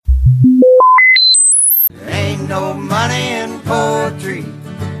no money in poetry.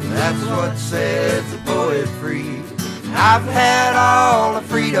 That's what sets the poet free. I've had all the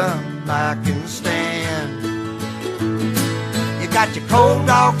freedom I can stand. You got your cold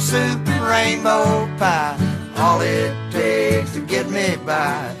dog soup and rainbow pie, all it takes to get me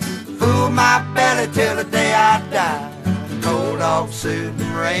by. Fool my belly till the day I die. Cold dog soup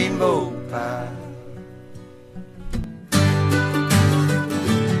and rainbow pie.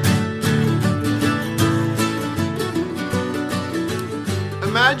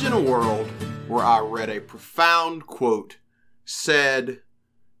 Imagine a world where I read a profound quote said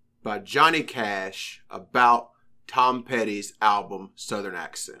by Johnny Cash about Tom Petty's album, Southern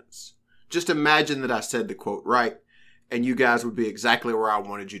Accents. Just imagine that I said the quote right, and you guys would be exactly where I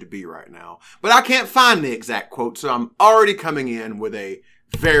wanted you to be right now. But I can't find the exact quote, so I'm already coming in with a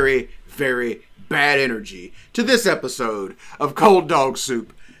very, very bad energy to this episode of Cold Dog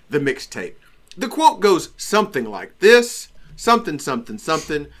Soup, the mixtape. The quote goes something like this. Something, something,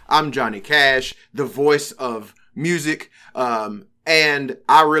 something. I'm Johnny Cash, the voice of music, and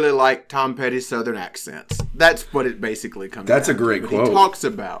I really like Tom Petty's Southern accents. That's what it basically comes down to. That's a great quote. He talks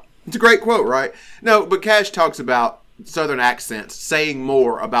about. It's a great quote, right? No, but Cash talks about Southern accents saying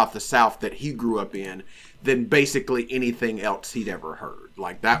more about the South that he grew up in than basically anything else he'd ever heard.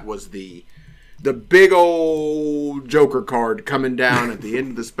 Like, that was the big old Joker card coming down at the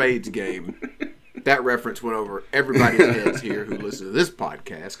end of the Spades game. That reference went over everybody's heads here who listen to this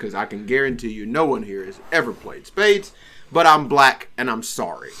podcast, because I can guarantee you no one here has ever played spades, but I'm black and I'm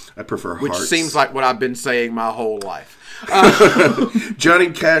sorry. I prefer hearts. Which seems like what I've been saying my whole life. Johnny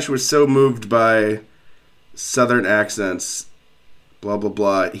Cash was so moved by Southern accents, blah, blah,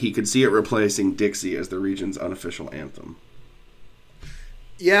 blah, he could see it replacing Dixie as the region's unofficial anthem.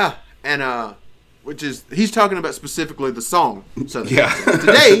 Yeah, and which is, he's talking about specifically the song Southern Accents.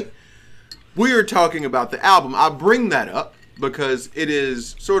 Today, we are talking about the album. I bring that up because it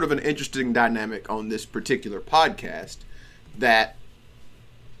is sort of an interesting dynamic on this particular podcast that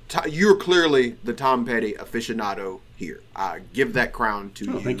you're clearly the Tom Petty aficionado here. I give that crown to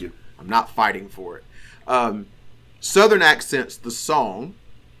you. Thank you. I'm not fighting for it. Southern Accents, the song,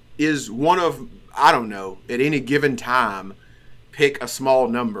 is one of, I don't know, at any given time, pick a small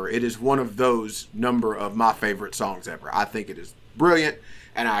number. It is one of those number of my favorite songs ever. I think it is brilliant.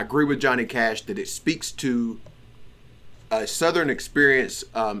 And I agree with Johnny Cash that it speaks to a Southern experience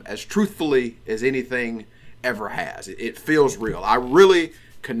as truthfully as anything ever has. It feels real. I really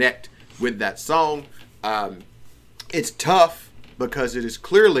connect with that song. It's tough because it is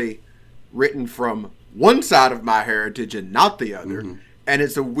clearly written from one side of my heritage and not the other. Mm-hmm. And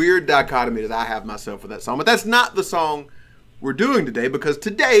it's a weird dichotomy that I have myself with that song. But that's not the song we're doing today, because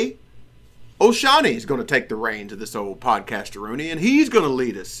today O'Shawnee is going to take the reins of this old podcasteroni, and he's going to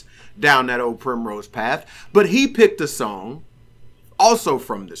lead us down that old primrose path. But he picked a song also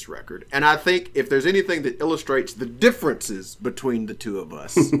from this record, and I think if there's anything that illustrates the differences between the two of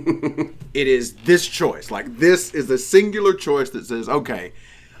us, it is this choice. Like, this is a singular choice that says, okay,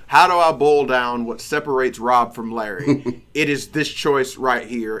 how do I boil down what separates Rob from Larry? It is this choice right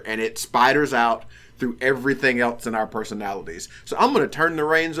here, and it spiders out through everything else in our personalities. So I'm going to turn the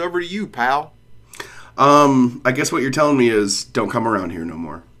reins over to you, pal. I guess what you're telling me is don't come around here no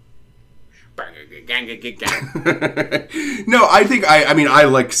more. No, I think I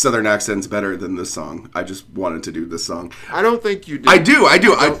like Southern accents better than this song. I just wanted to do this song. I don't think you do. I do.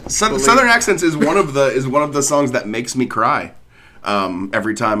 Southern accents is one of the songs that makes me cry.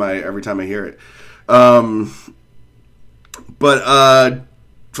 Every time I hear it. But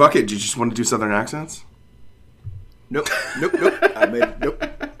fuck it. Do you just want to do Southern accents? Nope.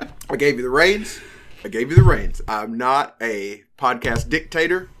 I gave you the reins. I'm not a podcast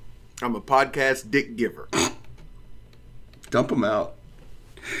dictator. I'm a podcast dick giver. Dump them out.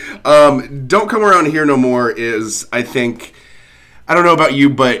 Don't Come Around Here No More is, I think, I don't know about you,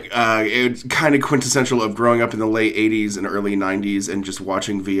 but it's kind of quintessential of growing up in the late 80s and early 90s and just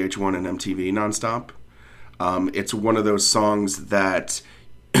watching VH1 and MTV nonstop. It's one of those songs that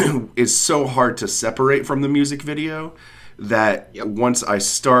is so hard to separate from the music video that once I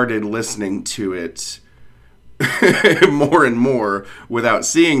started listening to it more and more without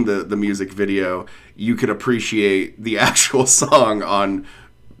seeing the music video, you could appreciate the actual song on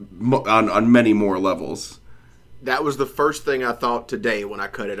many more levels. That was the first thing I thought today when I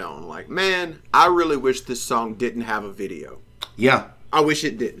cut it on. Like, man, I really wish this song didn't have a video. Yeah. I wish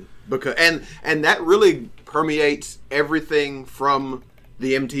it didn't. Because and that really permeates everything from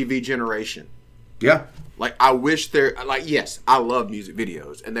the MTV generation. Yeah. Like, I wish yes, I love music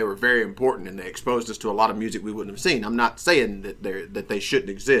videos, and they were very important, and they exposed us to a lot of music we wouldn't have seen. I'm not saying that they shouldn't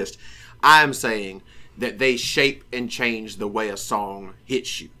exist. I am saying that they shape and change the way a song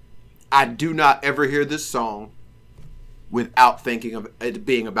hits you. I do not ever hear this song without thinking of it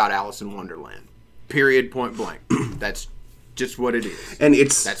being about Alice in Wonderland. Period, point blank. That's just what it is. And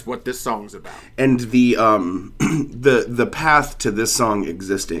that's what this song's about. And the the path to this song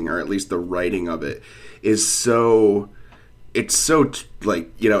existing, or at least the writing of it, is so... It's so,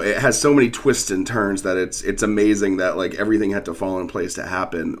 like, you know, it has so many twists and turns that it's amazing that, like, everything had to fall in place to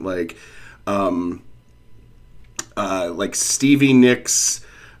happen. Like Stevie Nicks,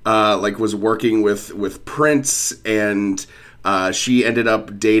 like, was working with Prince, and she ended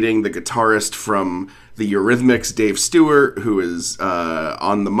up dating the guitarist from the Eurythmics, Dave Stewart, who is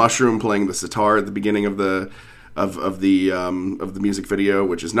on the Mushroom playing the sitar at the beginning of the music video,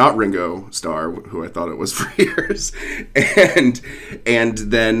 which is not Ringo Starr, who I thought it was for years. And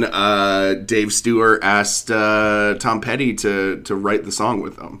then Dave Stewart asked Tom Petty to write the song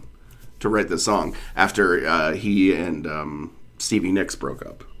with them, to write the song after he and Stevie Nicks broke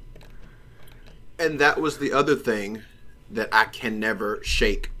up. And that was the other thing that I can never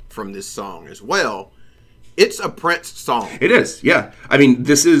shake from this song as well. It's a Prince song. It is, yeah. I mean,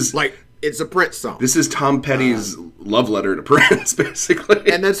 this is like... It's a Prince song. This is Tom Petty's love letter to Prince,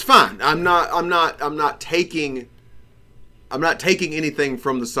 basically. And that's fine. I'm not taking anything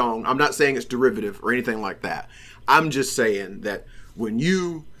from the song. I'm not saying it's derivative or anything like that. I'm just saying that when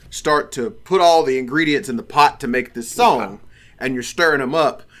you start to put all the ingredients in the pot to make this song, and you're stirring them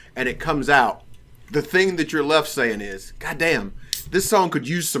up, and it comes out, the thing that you're left saying is, God damn, this song could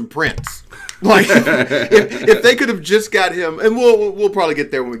use some Prince. Like, if they could have just got him, and we'll probably get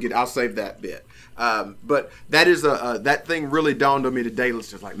there when we get. I'll save that bit. But that is that thing really dawned on me today.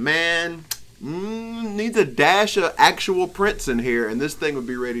 It's just like, man, needs a dash of actual Prince in here, and this thing would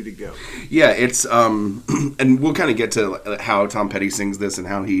be ready to go. Yeah, it's and we'll kind of get to how Tom Petty sings this and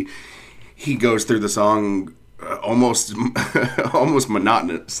how he goes through the song almost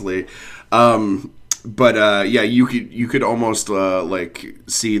monotonously. But yeah, you could almost like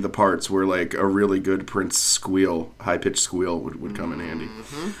see the parts where like a really good Prince squeal, high pitched squeal would come in handy.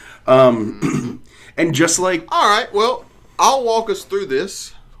 And just like, all right, well, I'll walk us through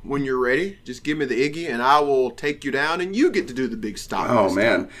this when you're ready. Just give me the Iggy, and I will take you down, and you get to do the big stop. Oh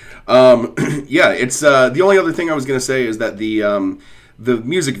man, yeah. It's the only other thing I was gonna say is that the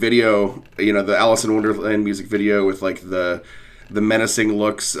music video, you know, the Alice in Wonderland music video with like the menacing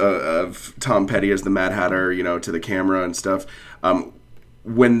looks of Tom Petty as the Mad Hatter, you know, to the camera and stuff.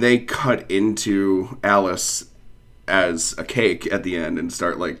 When they cut into Alice as a cake at the end and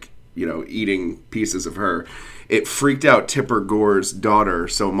start, like, you know, eating pieces of her, it freaked out Tipper Gore's daughter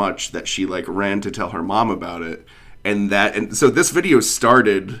so much that she, like, ran to tell her mom about it. And so this video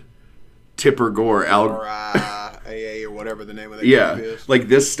started Tipper Gore, or AA or whatever the name of the group is. Like,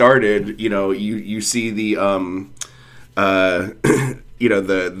 this started, you know, you see the you know,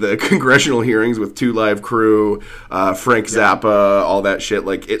 the congressional hearings with 2 Live Crew, Frank Zappa, all that shit.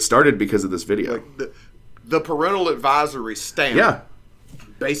 Like, it started because of this video. Like the parental advisory stamp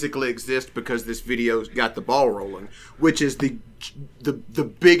basically exists because this video's got the ball rolling, which is the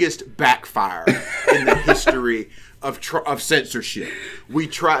biggest backfire in the history of censorship.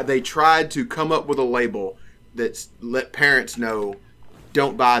 They tried to come up with a label that let parents know,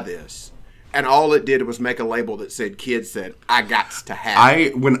 don't buy this. And all it did was make a label that said, kids said, I gots to have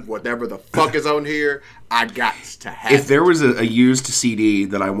it. Whatever the fuck is on here, I gots to have it. If there was a used CD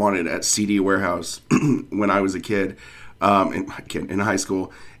that I wanted at CD Warehouse when I was a kid, in high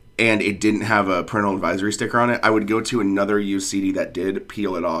school, and it didn't have a parental advisory sticker on it, I would go to another used CD that did,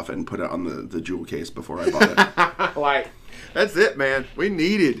 peel it off, and put it on the jewel case before I bought it. Like, that's it, man. We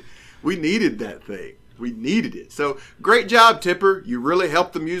needed that thing. We needed it. So, great job, Tipper. You really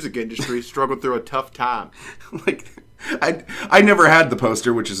helped the music industry struggle through a tough time. Like, I never had the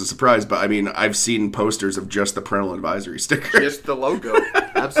poster, which is a surprise, but I mean, I've seen posters of just the parental advisory sticker. Just the logo.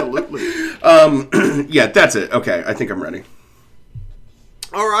 Absolutely. Yeah, that's it. Okay, I think I'm ready.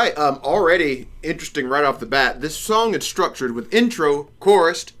 All right. Already interesting right off the bat. This song is structured with intro,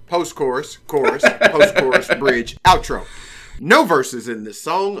 chorus, post-chorus, chorus, post-chorus, bridge, outro. No verses in this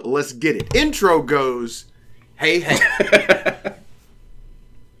song. Let's get it. Intro goes, hey, hey.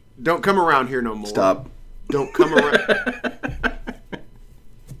 Don't come around here no more. Stop. Don't come around.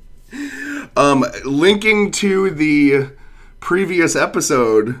 Linking to the previous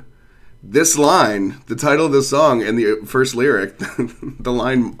episode, this line, the title of the song and the first lyric, the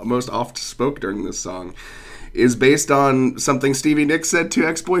line most oft spoke during this song, is based on something Stevie Nicks said to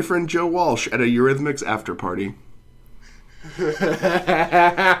ex-boyfriend Joe Walsh at a Eurythmics after party. The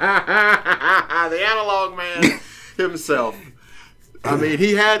analog man himself. I mean,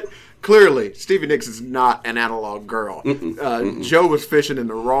 he had clearly, Stevie Nicks is not an analog girl. Joe was fishing in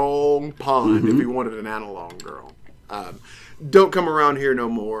the wrong pond if he wanted an analog girl. Don't come around here no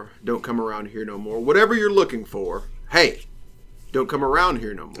more. Don't come around here no more. Whatever you're looking for, hey, don't come around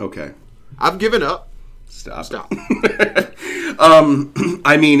here no more. Okay. I've given up. Stop.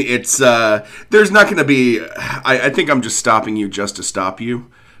 I mean, it's there's not going to be. I think I'm just stopping you just to stop you,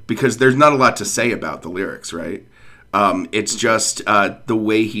 because there's not a lot to say about the lyrics, right? It's just the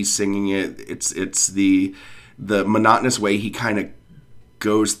way he's singing it. It's the monotonous way he kind of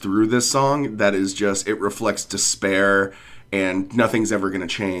goes through this song that is just, it reflects despair and nothing's ever going to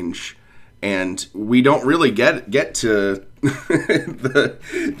change. And we don't really get to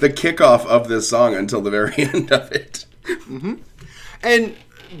the kickoff of this song until the very end of it. Mm-hmm. And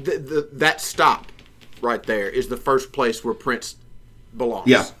that stop right there is the first place where Prince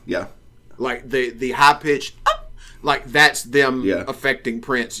belongs. Yeah. Like the high pitched, like that's them Yeah. affecting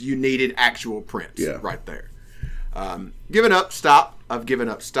Prince. You needed actual Prince right there. Given up, stop. I've given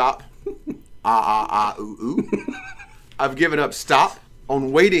up, stop. Ooh. I've given up, stop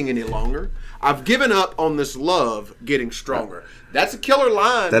on waiting any longer. I've given up on this love getting stronger. That's a killer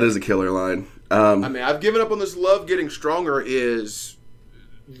line. That is a killer line. I mean, I've given up on this love getting stronger is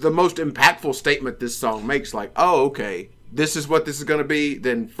the most impactful statement this song makes. Like, oh, okay, this is what this is going to be,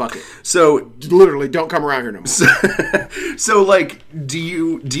 then fuck it. So literally, don't come around here no more. So like, do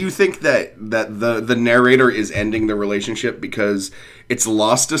you think that the narrator is ending the relationship because it's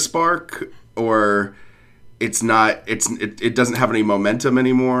lost a spark, or it's not, it doesn't have any momentum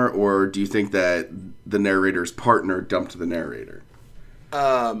anymore, or do you think that the narrator's partner dumped the narrator?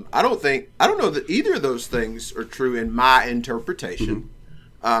 I don't know that either of those things are true in my interpretation.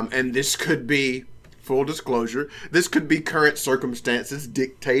 And this could be, full disclosure, this could be current circumstances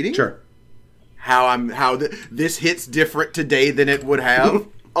dictating how this hits different today than it would have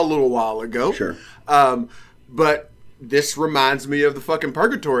a little while ago. Sure. But this reminds me of the fucking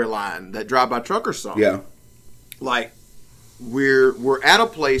Purgatory line, that Drive By Trucker song. Yeah. Like, we're at a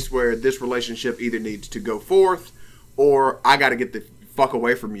place where this relationship either needs to go forth, or I got to get the fuck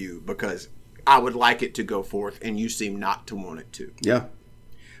away from you because I would like it to go forth and you seem not to want it to. Yeah.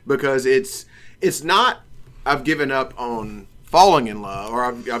 Because it's not I've given up on falling in love, or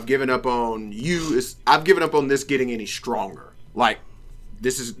I've given up on you. I've given up on this getting any stronger. Like,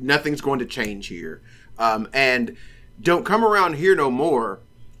 this is, nothing's going to change here. And don't come around here no more,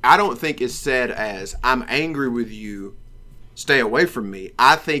 I don't think is said as, I'm angry with you, stay away from me.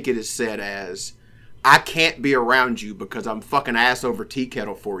 I think it is said as, I can't be around you because I'm fucking ass over tea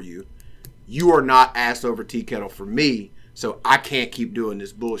kettle for you. You are not ass over tea kettle for me, so I can't keep doing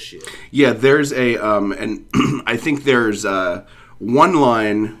this bullshit. Yeah, there's a, and I think there's one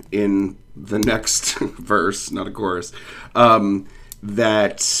line in the next verse, not a chorus,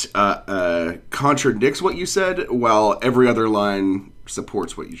 that contradicts what you said, while every other line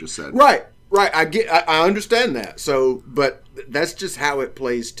supports what you just said. Right. I understand that. So, but that's just how it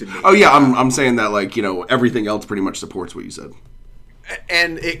plays to me. Oh yeah, I'm saying that, like, you know, everything else pretty much supports what you said.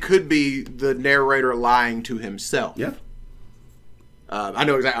 And it could be the narrator lying to himself. Yeah. I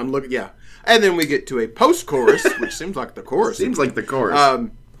know exactly. I'm looking. Yeah. And then we get to a post-chorus, which seems like the chorus. Seems like the chorus.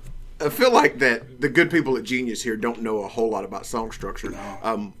 I feel like that the good people at Genius here don't know a whole lot about song structure.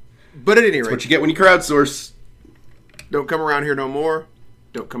 No. But at any rate, that's what you get when you crowdsource. Don't come around here no more.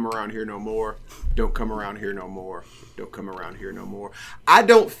 Don't come around here no more. Don't come around here no more. Don't come around here no more. I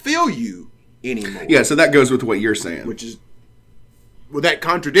don't feel you anymore. Yeah, so that goes with what you're saying. Which is, well, that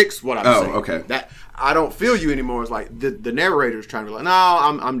contradicts what I'm saying. Oh, okay. That I don't feel you anymore is like the narrator's trying to be like, no,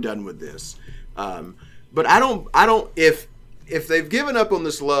 I'm done with this. But I don't. If they've given up on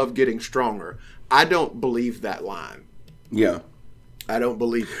this love getting stronger, I don't believe that line. Yeah. I don't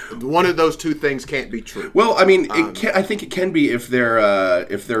believe it. One of those two things can't be true. Well, I mean, I think it can be if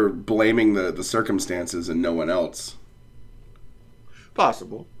they're blaming the circumstances and no one else.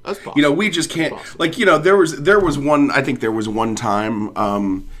 Possible. That's possible. You know, we just can't. Like, you know, there was one. I think there was one time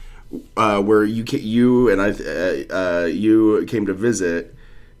where you and you came to visit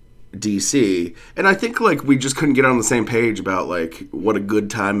DC, and I think, like, we just couldn't get on the same page about, like, what a good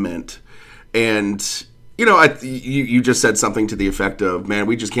time meant. And you know, you just said something to the effect of, man,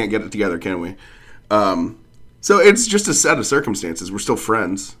 we just can't get it together, can we? So it's just a set of circumstances. We're still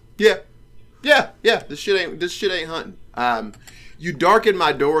friends. Yeah. This shit ain't hunting. You darken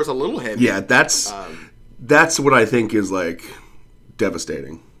my doors a little heavy. Yeah, that's what I think is, like,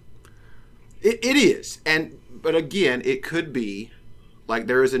 devastating. It is. But again, it could be, like,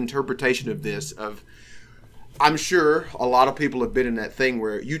 there is an interpretation of this of, I'm sure a lot of people have been in that thing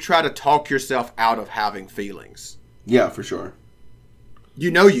where you try to talk yourself out of having feelings. Yeah, for sure.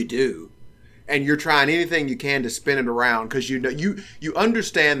 You know you do. And you're trying anything you can to spin it around because you know you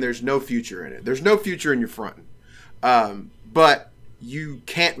understand there's no future in it. There's no future in your fronting. But you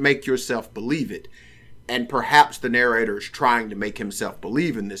can't make yourself believe it. And perhaps the narrator is trying to make himself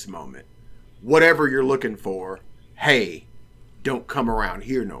believe in this moment. Whatever you're looking for, hey, don't come around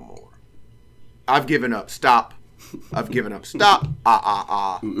here no more. I've given up. Stop. I've given up. Stop.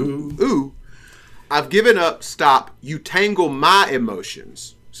 Ooh. I've given up. Stop. You tangle my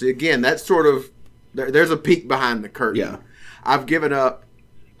emotions. See, again, that's sort of, there's a peek behind the curtain. Yeah. I've given up.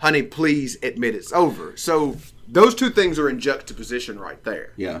 Honey, please admit it's over. So those two things are in juxtaposition right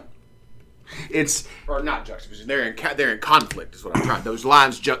there. Yeah. It's Or not juxtaposition. They're in conflict is what I'm trying. Those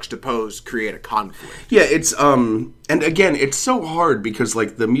lines juxtaposed create a conflict. yeah, it's and again, it's so hard because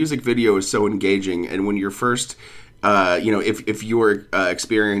like the music video is so engaging, and when you're first if you're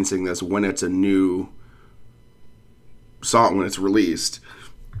experiencing this when it's a new song, when it's released,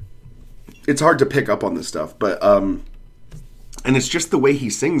 it's hard to pick up on this stuff, but and it's just the way he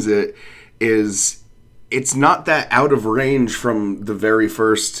sings it it's not that out of range from the very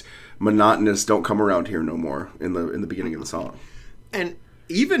first monotonous "Don't Come Around Here No More" in the beginning of the song. And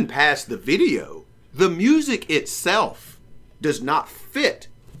even past the video, the music itself does not fit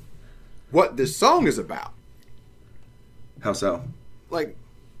what this song is about. How so? Like,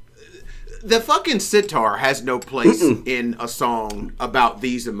 the fucking sitar has no place in a song about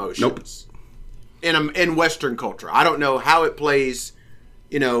these emotions. Nope. In Western culture. I don't know how it plays,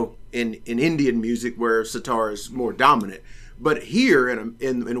 in Indian music where sitar is more dominant. But here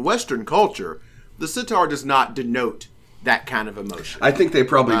in Western culture, the sitar does not denote that kind of emotion. I think they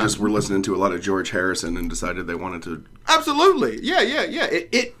probably just were listening to a lot of George Harrison and decided they wanted to. Absolutely. Yeah.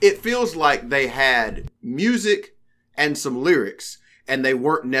 It feels like they had music and some lyrics, and they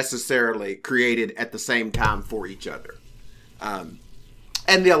weren't necessarily created at the same time for each other. And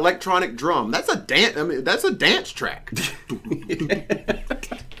the electronic drum, that's a dance. I mean, that's a dance track. This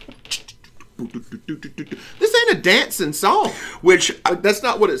ain't a dancing song. Which that's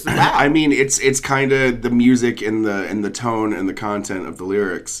not what it's about. I mean, it's kind of the music and the tone and the content of the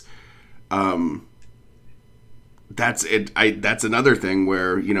lyrics. That's it. That's another thing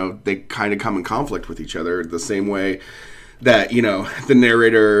where they kind of come in conflict with each other the same way that the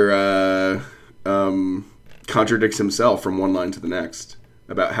narrator contradicts himself from one line to the next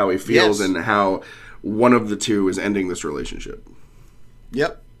about how he feels and how one of the two is ending this relationship.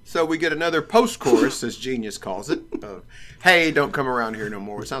 Yep. So we get another post-chorus, as Genius calls it. Hey, don't come around here no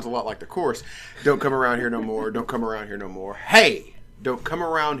more. It sounds a lot like the chorus. Don't come around here no more. Don't come around here no more. Hey, don't come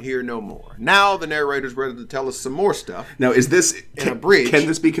around here no more. Now the narrator's ready to tell us some more stuff. Now, is this a bridge? Can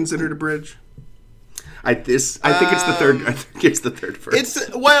this be considered a bridge? I think it's the third. I think it's the third verse.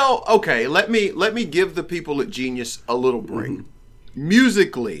 Okay. Let me give the people at Genius a little break. Mm-hmm.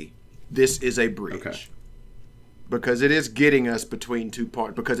 Musically, this is a bridge. Okay. Because it is getting us between two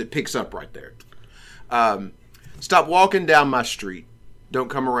parts, because it picks up right there. Stop walking down my street. Don't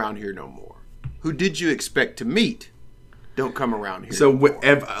come around here no more. Who did you expect to meet? Don't come around here no more.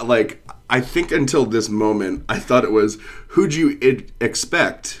 I think until this moment, I thought it was, who'd you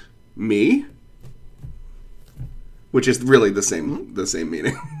expect? Me? Which is really the same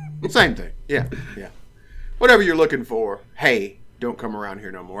meaning. Same thing. Yeah. Whatever you're looking for. Hey, don't come around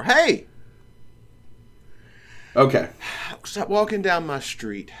here no more. Hey! Okay. Stop walking down my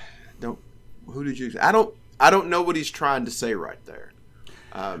street. Who did you? I don't know what he's trying to say right there.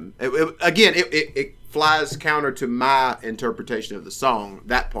 It flies counter to my interpretation of the song.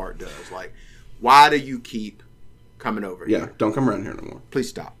 That part does. Like, why do you keep coming over here? Yeah, don't come around here no more. Please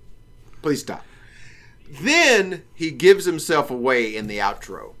stop. Please stop. Then he gives himself away in the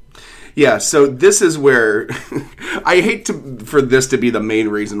outro. Yeah, so this is where I hate for this to be the main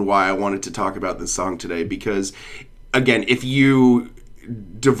reason why I wanted to talk about this song today, because again, if you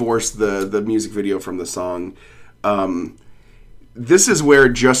divorce the music video from the song, this is where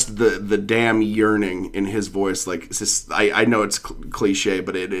just the damn yearning in his voice, like, it's just, I know it's cliche,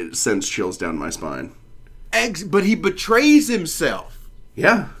 but it sends chills down my spine. But he betrays himself.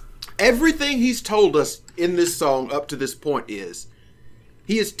 Yeah. Everything he's told us in this song up to this point is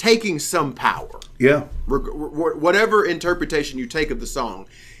he is taking some power. Yeah. Whatever interpretation you take of the song,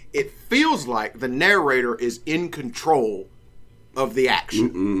 it feels like the narrator is in control of the action.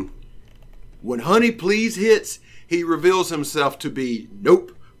 Mm-mm. When Honey Please hits, he reveals himself to be,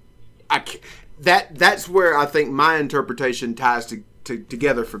 nope. I can't. That's where I think my interpretation ties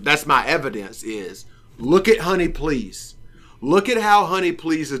together. That's my evidence is, look at Honey Please. Look at how Honey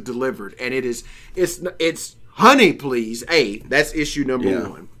Please is delivered. And it's Honey Please, that's issue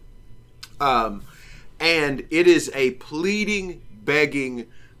number one. And it is a pleading, begging,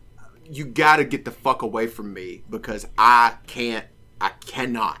 you got to get the fuck away from me because I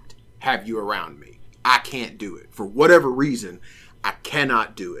cannot have you around me. I can't do it. For whatever reason, I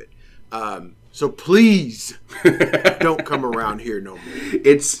cannot do it. So please don't come around here no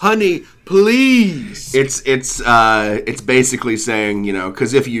more. Honey, please. It's basically saying, you know,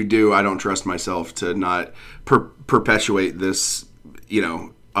 because if you do, I don't trust myself to not perpetuate this, you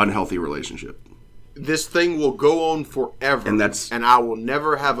know, unhealthy relationship. This thing will go on forever, and I will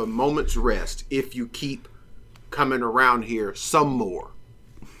never have a moment's rest if you keep coming around here some more.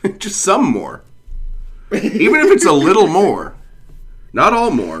 Just some more. Even if it's a little more. Not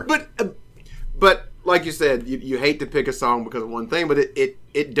all more. But like you said, you hate to pick a song because of one thing, but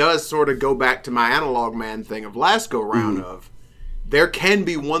it does sort of go back to my Analog Man thing of last go round of there can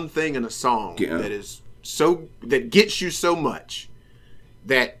be one thing in a song that gets you so much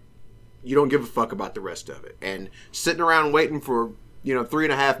that you don't give a fuck about the rest of it. And sitting around waiting for, you know,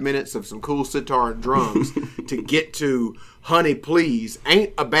 3.5 minutes of some cool sitar and drums to get to Honey Please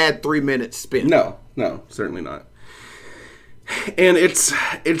ain't a bad 3 minutes spent. No, certainly not. And it's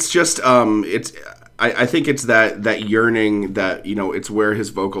just I think it's that yearning that, you know, it's where his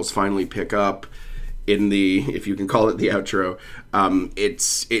vocals finally pick up in the, if you can call it the outro.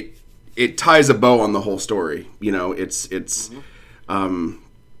 It ties a bow on the whole story. You know,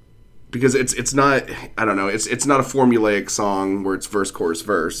 because it's not, I don't know, it's not a formulaic song where it's verse, chorus,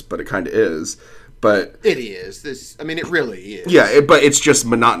 verse, but it kind of is. But it is. It really is. Yeah, but it's just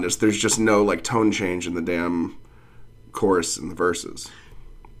monotonous. There's just no like tone change in the damn chorus and the verses.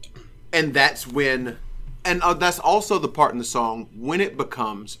 And that's when, and that's also the part in the song when it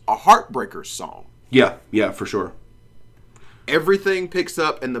becomes a Heartbreakers song. Yeah, for sure. Everything picks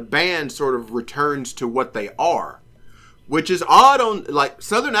up and the band sort of returns to what they are. Which is odd on, like,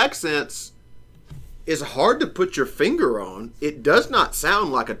 Southern Accents is hard to put your finger on. It does not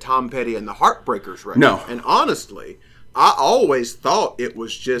sound like a Tom Petty and the Heartbreakers record. No. And honestly, I always thought it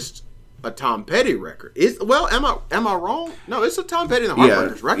was just a Tom Petty record. Am I wrong? No, it's a Tom Petty and the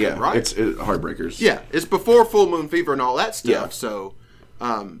Heartbreakers record, right? It's Heartbreakers. Yeah, it's before Full Moon Fever and all that stuff. Yeah. So,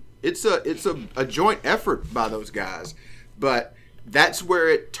 it's a joint effort by those guys. But that's where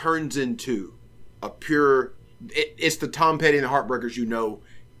it turns into a pure... It's the Tom Petty and the Heartbreakers, you know,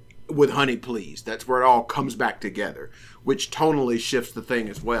 with Honey Please. That's where it all comes back together, which tonally shifts the thing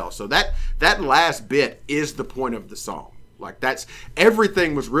as well. So that last bit is the point of the song. Like, that's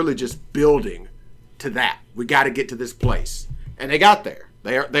everything was really just building to that. We got to get to this place, and they got there.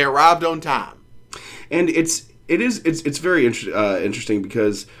 They arrived on time. And it's very interesting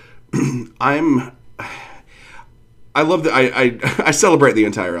because I love that I celebrate the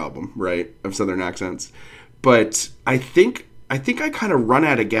entire album, right, of Southern Accents. But I think I kind of run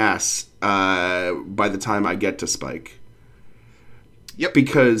out of gas by the time I get to Spike. Yep.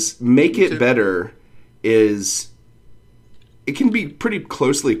 Because Make It Better it can be pretty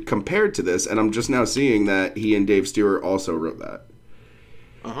closely compared to this, and I'm just now seeing that he and Dave Stewart also wrote that.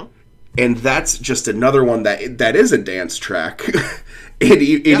 Uh-huh. And that's just another one that is a dance track. It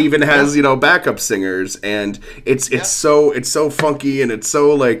even has, you know, backup singers, and it's so funky and it's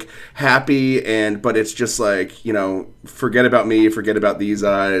so like happy, but it's just like, you know, forget about me, forget about these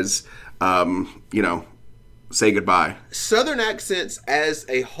eyes, you know, say goodbye. Southern Accents as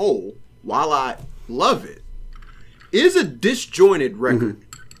a whole, while I love it, is a disjointed record.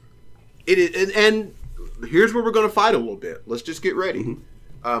 Mm-hmm. It is, and here's where we're going to fight a little bit. Let's just get ready.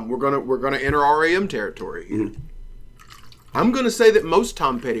 Mm-hmm. We're gonna enter RAM territory here. Mm-hmm. I'm going to say that most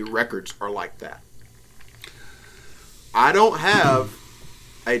Tom Petty records are like that. I don't have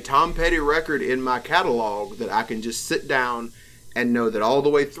a Tom Petty record in my catalog that I can just sit down and know that all the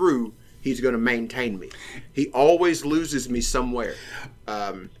way through he's going to maintain me. He always loses me somewhere.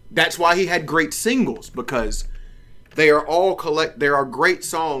 That's why he had great singles, because they are all there are great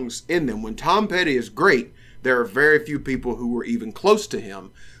songs in them. When Tom Petty is great, there are very few people who are even close to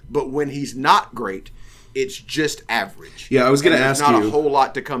him. But when he's not great, it's just average. Yeah, I was going to ask you. There's not a whole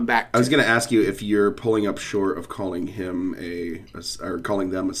lot to come back to. I was going to ask you if you're pulling up short of calling him or calling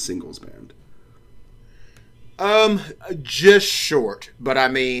them a singles band. Just short. But I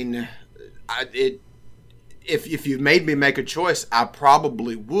mean, if you made me make a choice, I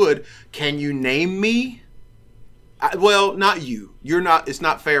probably would. Can you name me? Well, not you. You're not. It's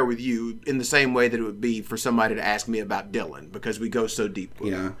not fair with you in the same way that it would be for somebody to ask me about Dylan, because we go so deep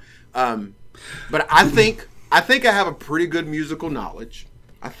with him. But I think I have a pretty good musical knowledge.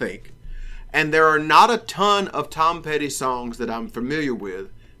 I think, and there are not a ton of Tom Petty songs that I'm familiar with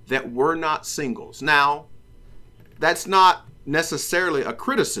that were not singles. Now, that's not necessarily a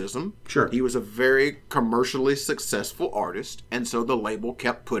criticism. Sure. He was a very commercially successful artist, and so the label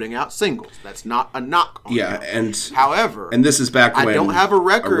kept putting out singles. That's not a knock on him. And however, and this is back when I don't have a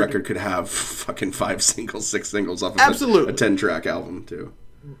record. A record could have fucking 5 singles, 6 singles off of Absolutely. a 10-track album too.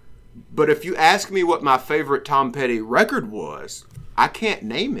 But if you ask me what my favorite Tom Petty record was, I can't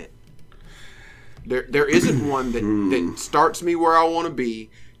name it. There isn't one that starts me where I want to be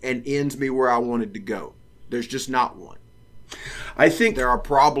and ends me where I wanted to go. There's just not one. I think There are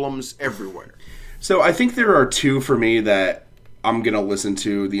problems everywhere. so. I think there are 2 for me that I'm gonna listen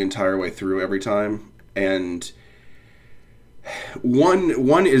to the entire way through every time, and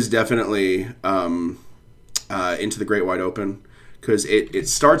one is definitely Into the Great Wide Open, because it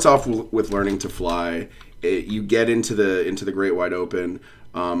starts off with Learning to Fly. You get into the Great Wide Open.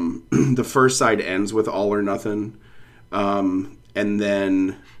 The first side ends with All or Nothing, and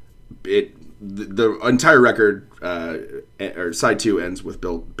then the entire record, or side 2 ends with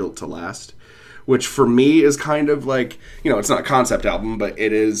Built to Last, which for me is kind of like, it's not a concept album, but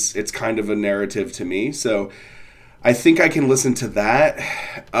it's kind of a narrative to me. So I think I can listen to that.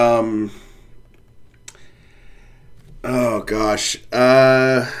 Oh gosh,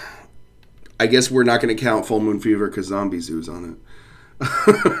 I guess we're not going to count Full Moon Fever because Zombie Zoo's on it.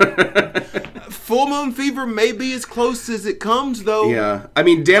 Full Moon Fever may be as close as it comes, though. Yeah, I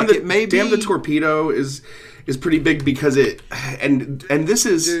mean, Damn Damn the Torpedo is pretty big because it and this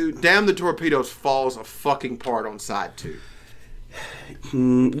is Dude, Damn the Torpedoes falls a fucking part on side 2.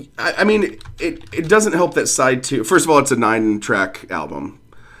 I mean, it doesn't help that side 2. First of all, it's a 9-track album.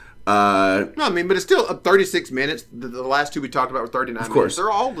 No, I mean, but it's still 36 minutes. The last 2 we talked about were 39 Of course. minutes.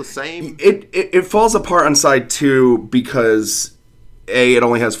 They're all the same. It falls apart on side 2 because it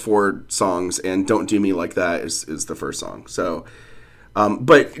only has 4 songs, and Don't Do Me Like That is the first song. So,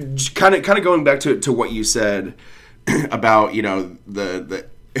 but kind of going back to what you said about the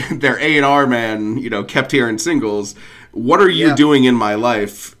their A&R man kept hearing singles. What Are You Doing in My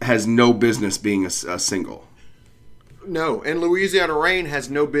Life has no business being a single. No, and Louisiana Rain has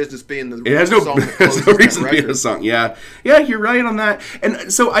no business being the It has song that closes no reason that to be a record. song. Yeah, you're right on that.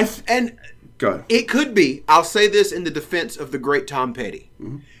 And so And go ahead. it could be, I'll say this in the defense of the great Tom Petty.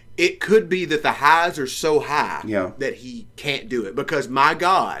 Mm-hmm. It could be that the highs are so high Yeah. that he can't do it. Because, my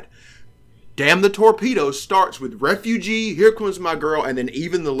God, Damn the Torpedo starts with Refugee, Here Comes My Girl, and then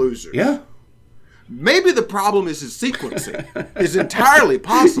Even the Losers. Yeah. Maybe the problem is his sequencing. It's entirely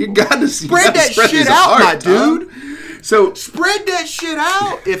possible. You gotta spread that spread shit these out, apart, my Tom. dude. So Spread that shit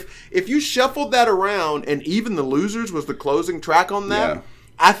out. If you shuffled that around and Even the Losers was the closing track on that, Yeah.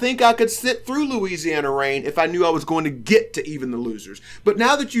 I think I could sit through Louisiana Rain if I knew I was going to get to Even the Losers. But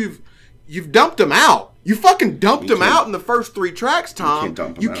now that you've dumped them out, you fucking dumped them out in the first 3 tracks, Tom. can't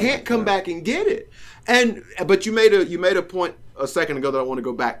dump 'em You out can't like come that. back and get it. But you made a point a second ago that I want to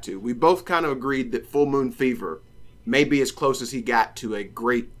go back to. We both kind of agreed that Full Moon Fever may be as close as he got to a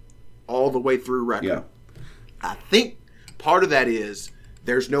great all the way through record. yeah. I think part of that is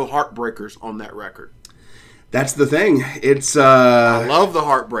there's no Heartbreakers on that record. That's the thing. It's I love the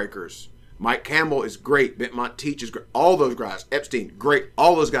Heartbreakers. Mike Campbell is great. Benmont Teach is great. All those guys. Epstein, great.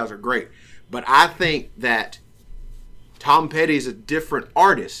 All those guys are great. But I think that Tom Petty is a different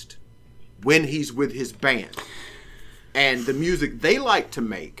artist when he's with his band. And the music they like to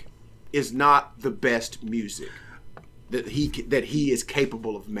make is not the best music that he is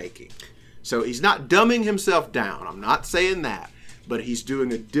capable of making. So he's not dumbing himself down. I'm not saying that. But he's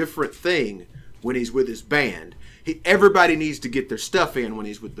doing a different thing when he's with his band. Everybody needs to get their stuff in when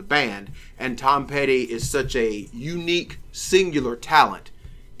he's with the band. And Tom Petty is such a unique, singular talent.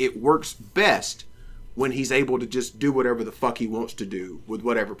 It works best when he's able to just do whatever the fuck he wants to do with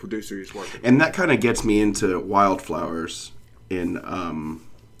whatever producer he's working with. and that kind of gets me into Wildflowers in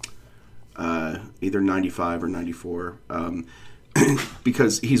either 95 or 94,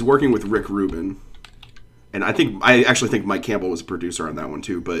 because he's working with Rick Rubin. And I actually think Mike Campbell was a producer on that one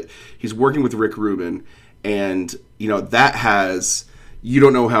too, but he's working with Rick Rubin, and that has You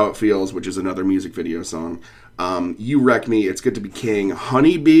Don't Know How It Feels, which is another music video song. You Wreck Me, It's Good to Be King,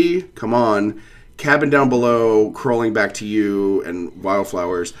 Honeybee, come on, Cabin Down Below, Crawling Back to You, and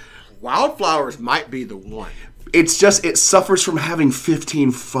Wildflowers. Wildflowers might be the one. It's just, it suffers from having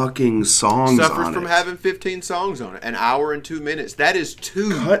 15 fucking songs Suffers on from it. having 15 songs on it. An hour and 2 minutes. That is 2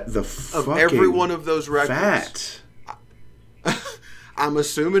 Cut the of fucking every one of those records. fat. I'm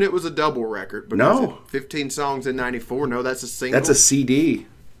assuming it was a double record. Because No. 15 songs in 94. No, that's a single. That's a CD.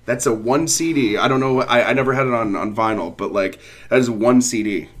 That's a one CD. I don't know. I never had it on vinyl, but like that is one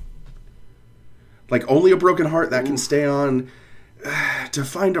CD. Like Only a Broken Heart that can stay on. To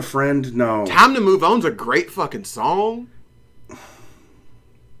Find a Friend, no. Time to Move On's a great fucking song.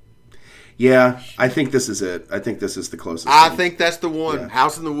 Yeah, I think this is it. I think this is the closest. I one. think that's the one. Yeah.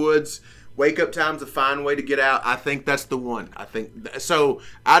 House in the Woods, Wake Up Time's a fine way to get out. I think that's the one. So.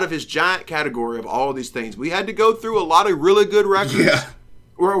 Out of his giant category of all these things, we had to go through a lot of really good records. Yeah.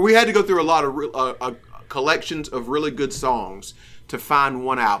 Or we had to go through a lot of collections of really good songs to find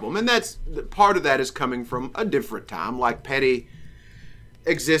one album, and that's part of that is coming from a different time. Like Petty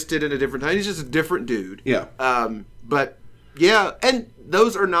existed in a different time. He's just a different dude. Yeah. But yeah, and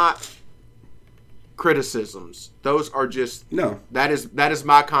those are not criticisms. Those are just No. That is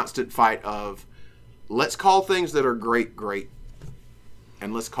my constant fight of let's call things that are great,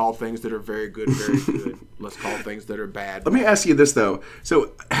 and let's call things that are very good, very good. Let's call things that are bad. Let me ask you this though.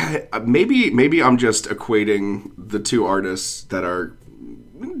 So maybe I'm just equating the two artists that are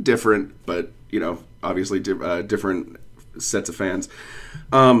different, but obviously different sets of fans.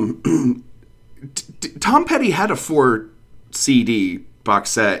 Tom Petty had a 4 CD box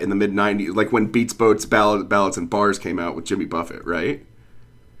set in the mid '90s, like when Beats, Boats, Ballads, and Bars came out with Jimmy Buffett, right?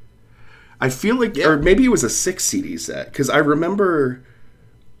 I feel like, or maybe it was a 6 CD set because I remember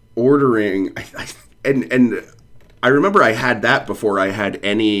ordering, and I remember I had that before I had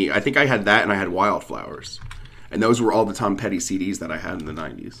any. I think I had that and I had Wildflowers, and those were all the Tom Petty CDs that I had in the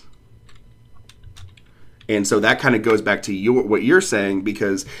 '90s. And so that kind of goes back to what you're saying,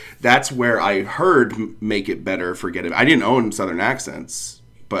 because that's where I heard "Make It Better, Forget It." I didn't own Southern Accents,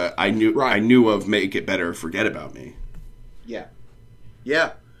 but I knew of "Make It Better, Forget About Me." Yeah,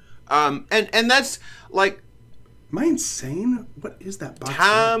 yeah, and that's like. Am I insane? What is that box?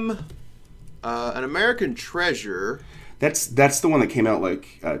 Time, An American Treasure. That's the one that came out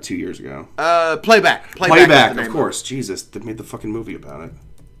like 2 years ago. Playback. Playback, of course. Jesus, they made the fucking movie about it.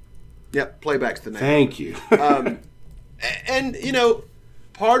 Yep, Playback's the name. Thank you. And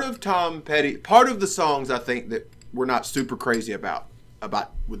part of Tom Petty, part of the songs I think that we're not super crazy about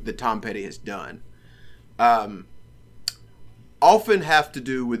what that Tom Petty has done, often have to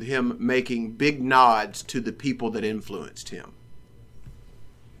do with him making big nods to the people that influenced him.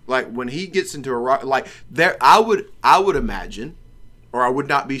 Like when he gets into a rock, like there, I would imagine, or I would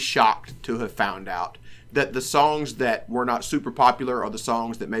not be shocked to have found out that the songs that were not super popular, or the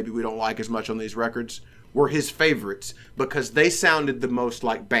songs that maybe we don't like as much on these records, were his favorites because they sounded the most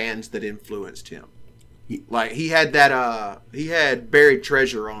like bands that influenced him. Like he had Buried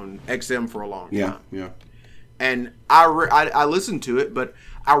Treasure on XM for a long time. Yeah. And I listened to it, but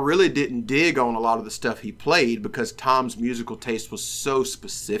I really didn't dig on a lot of the stuff he played because Tom's musical taste was so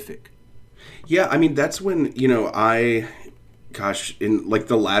specific. Yeah, I mean, that's when, in like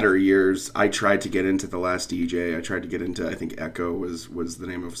the latter years, I tried to get into The Last DJ. I tried to get into, I think Echo was the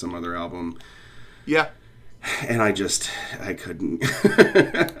name of some other album. Yeah. And I couldn't.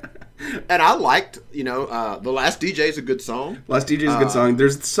 And I liked, The Last DJ is a good song. Last DJ is a good song.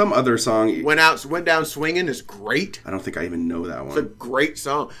 There's some other song. Went Down Swinging is great. I don't think I even know that one. It's a great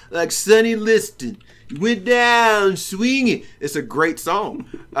song. Like Sonny Liston, Went Down Swinging. It's a great song.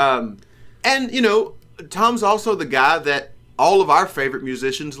 And, Tom's also the guy that all of our favorite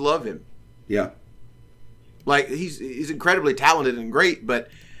musicians love him. Yeah. Like, he's incredibly talented and great, but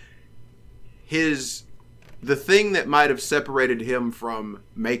the thing that might have separated him from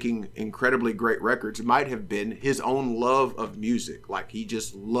making incredibly great records might have been his own love of music. Like, he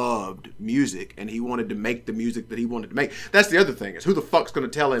just loved music, and he wanted to make the music that he wanted to make. That's the other thing, is who the fuck's going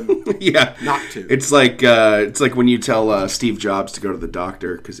to tell him not to? It's like when you tell Steve Jobs to go to the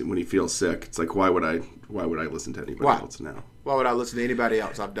doctor because when he feels sick, it's like, why would I listen to anybody else now? Why would I listen to anybody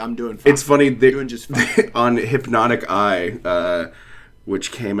else? I'm doing fine. It's funny. Doing just fine. On Hypnotic Eye,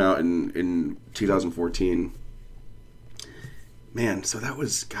 which came out in 2014. Man, so that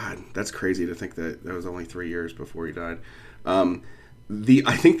was, God, that's crazy to think that was only 3 years before he died.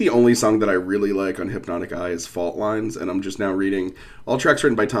 I think the only song that I really like on Hypnotic Eye is Fault Lines, and I'm just now reading all tracks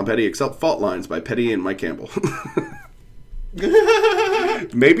written by Tom Petty except Fault Lines by Petty and Mike Campbell.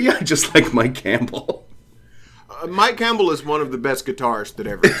 Maybe I just like Mike Campbell. Mike Campbell is one of the best guitarists that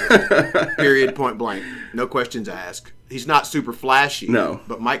ever existed. Period, point blank. No questions asked. He's not super flashy. No.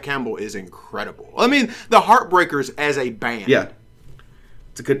 But Mike Campbell is incredible. I mean, the Heartbreakers as a band. Yeah.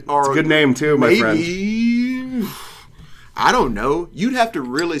 It's a good name too, my friend. I don't know. You'd have to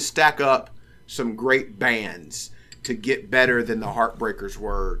really stack up some great bands to get better than the Heartbreakers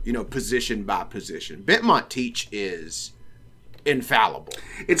were, position by position. Benmont Teach is infallible.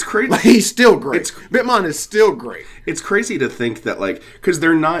 It's crazy. Like, he's still great. Benmont is still great. It's crazy to think that, because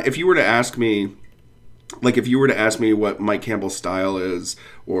they're not, if you were to ask me what Mike Campbell's style is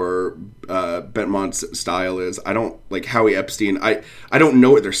or Benmont's style is, I don't, like Howie Epstein, I don't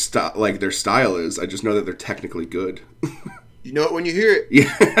know what their style is. I just know that they're technically good. You know it when you hear it.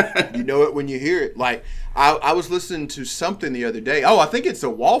 Yeah. You know it when you hear it. Like, I was listening to something the other day. Oh, I think it's a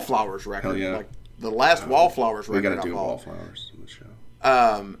Wallflowers record. Hell yeah. Like, the last Wallflowers record. We got to I do bought. Wallflowers in the show.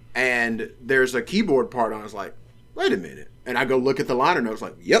 And there's a keyboard part on it. I was like, wait a minute. And I go look at the liner notes,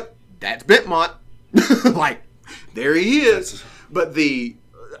 like, yep, that's Bentmont. Like, there he is. But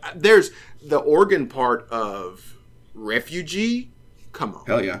there's the organ part of Refugee. Come on.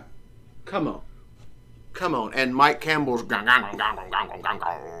 Hell yeah. Come on. And Mike Campbell's Yeah,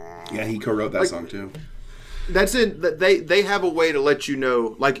 he co-wrote that song too. That's it. They have a way to let you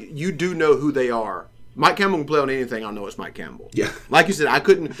know, like, you do know who they are. Mike Campbell can play on anything. I know it's Mike Campbell. Yeah. Like you said, I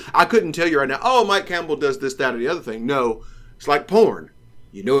couldn't tell you right now, oh, Mike Campbell does this, that, or the other thing. No. It's like porn.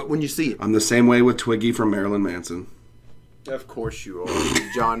 You know it when you see it. I'm the same way with Twiggy from Marilyn Manson. Of course you are.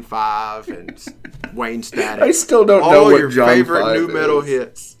 John Five and Wayne Static. I still don't know what your John favorite Five new metal is.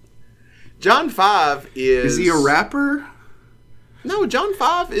 hits. John Five is... Is he a rapper? No, John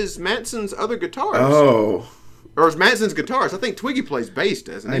Five is Manson's other guitarist. Oh. Or is Manson's guitarist. I think Twiggy plays bass,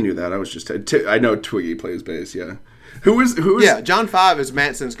 doesn't he? I knew that. I was just... I know Twiggy plays bass, yeah. Who is Yeah, John Five is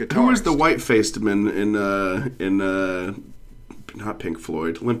Manson's guitarist. Who is the white-faced man in not Pink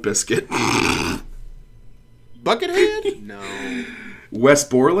Floyd, Limp Bizkit? Buckethead? No. Wes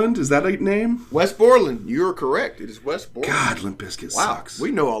Borland? Is that a name? Wes Borland. You are correct. It is Wes Borland. God, Limp Bizkit Wow, sucks.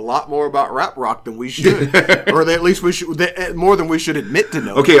 we know a lot more about rap rock than we should, or at least we should more than we should admit to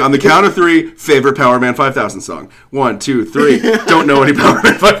know. Okay, on the count of three, favorite Power Man 5000 song. 1, 2, 3. Don't know any Power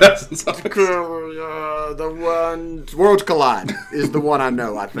Man 5000 songs. The one Worlds Collide is the one I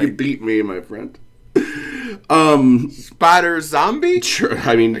know. I You think beat me, my friend. Spider Zombie. Sure.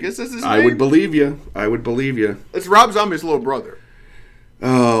 I mean, I guess that's his I name? would believe you. I would believe you. It's Rob Zombie's little brother.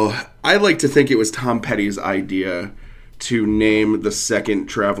 Oh, I like to think it was Tom Petty's idea to name the second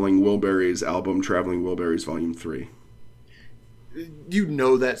Traveling Wilburys album Traveling Wilburys Volume 3. You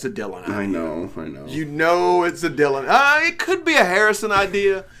know that's a Dylan idea. I know. You know it's a Dylan. It could be a Harrison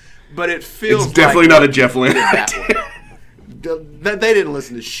idea, but it feels It's definitely like not a Jeff Lynne that idea. one. They didn't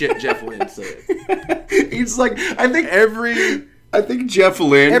listen to shit Jeff Lynne said. He's like, I think Jeff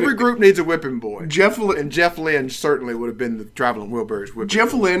Lynne. Every group needs a whipping boy. Jeff Lynne, And Jeff Lynne certainly would have been the Traveling Wilburys whipping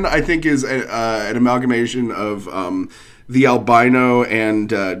Jeff boy. Lynne, I think, is an amalgamation of the albino and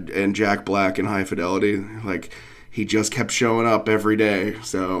Jack Black in High Fidelity. Like, he just kept showing up every day,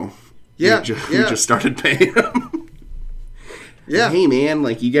 so we just started paying him. Yeah. Hey man,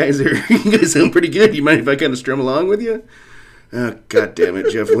 like you guys sound pretty good. You mind if I kind of strum along with you? Oh, God damn it.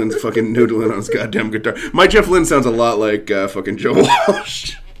 Jeff Lynne's fucking noodling on his goddamn guitar. My Jeff Lynne sounds a lot like fucking Joe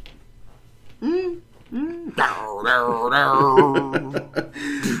Walsh. All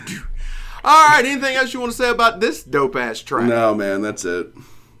right, anything else you want to say about this dope-ass track? No, man, that's it.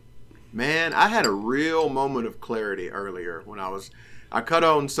 Man, I had a real moment of clarity earlier when I cut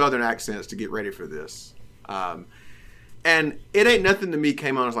on Southern accents to get ready for this. And It Ain't Nothing to Me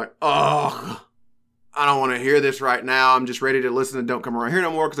came on. I was like, oh, I don't want to hear this right now. I'm just ready to listen to Don't Come Around Here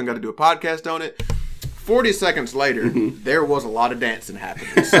no more because I'm going to do a podcast on it. 40 seconds later, there was a lot of dancing happening.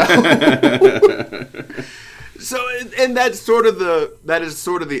 And that is sort of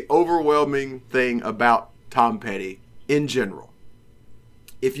the overwhelming thing about Tom Petty in general.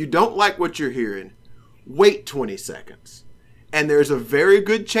 If you don't like what you're hearing, wait 20 seconds. And there's a very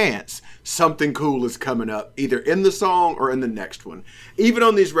good chance something cool is coming up, either in the song or in the next one. Even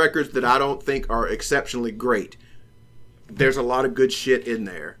on these records that I don't think are exceptionally great, there's a lot of good shit in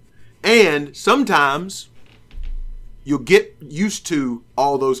there. And sometimes you'll get used to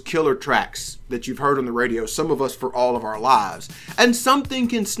all those killer tracks that you've heard on the radio, some of us for all of our lives. And something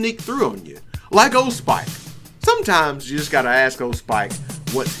can sneak through on you, like Old Spike. Sometimes you just gotta ask Old Spike,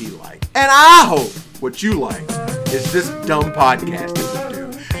 what's he like? And I hope what you like is this dumb podcast that we do.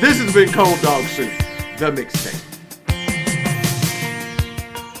 This has been Cold Dog Soup, the mixtape.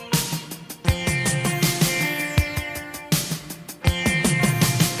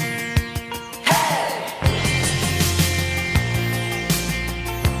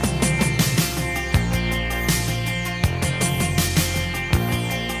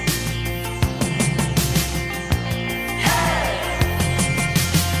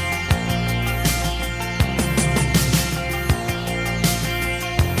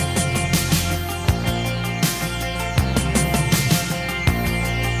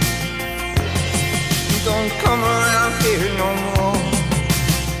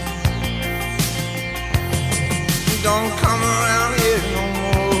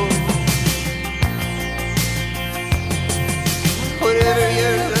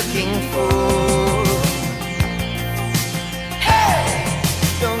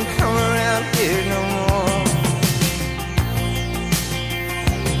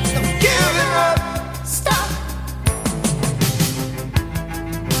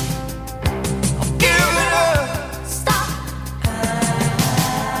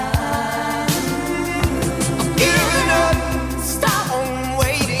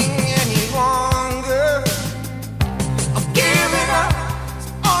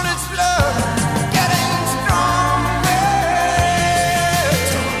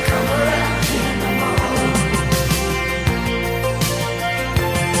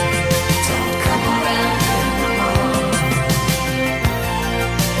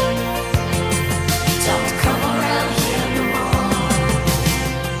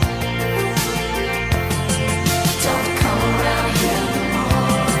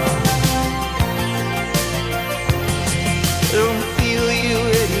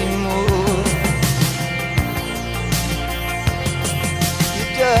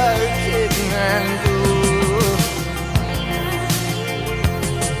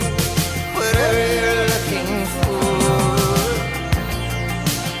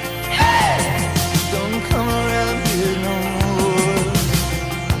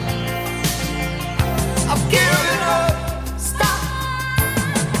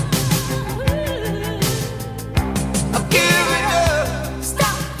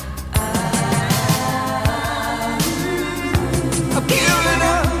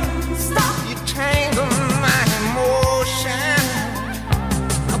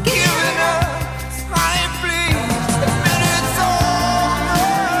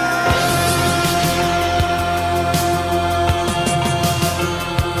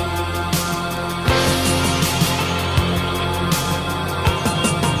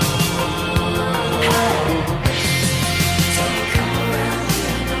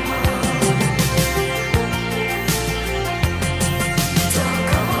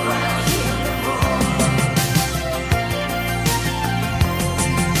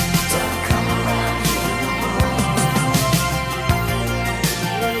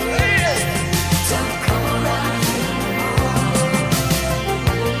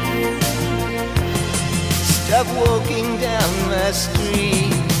 street.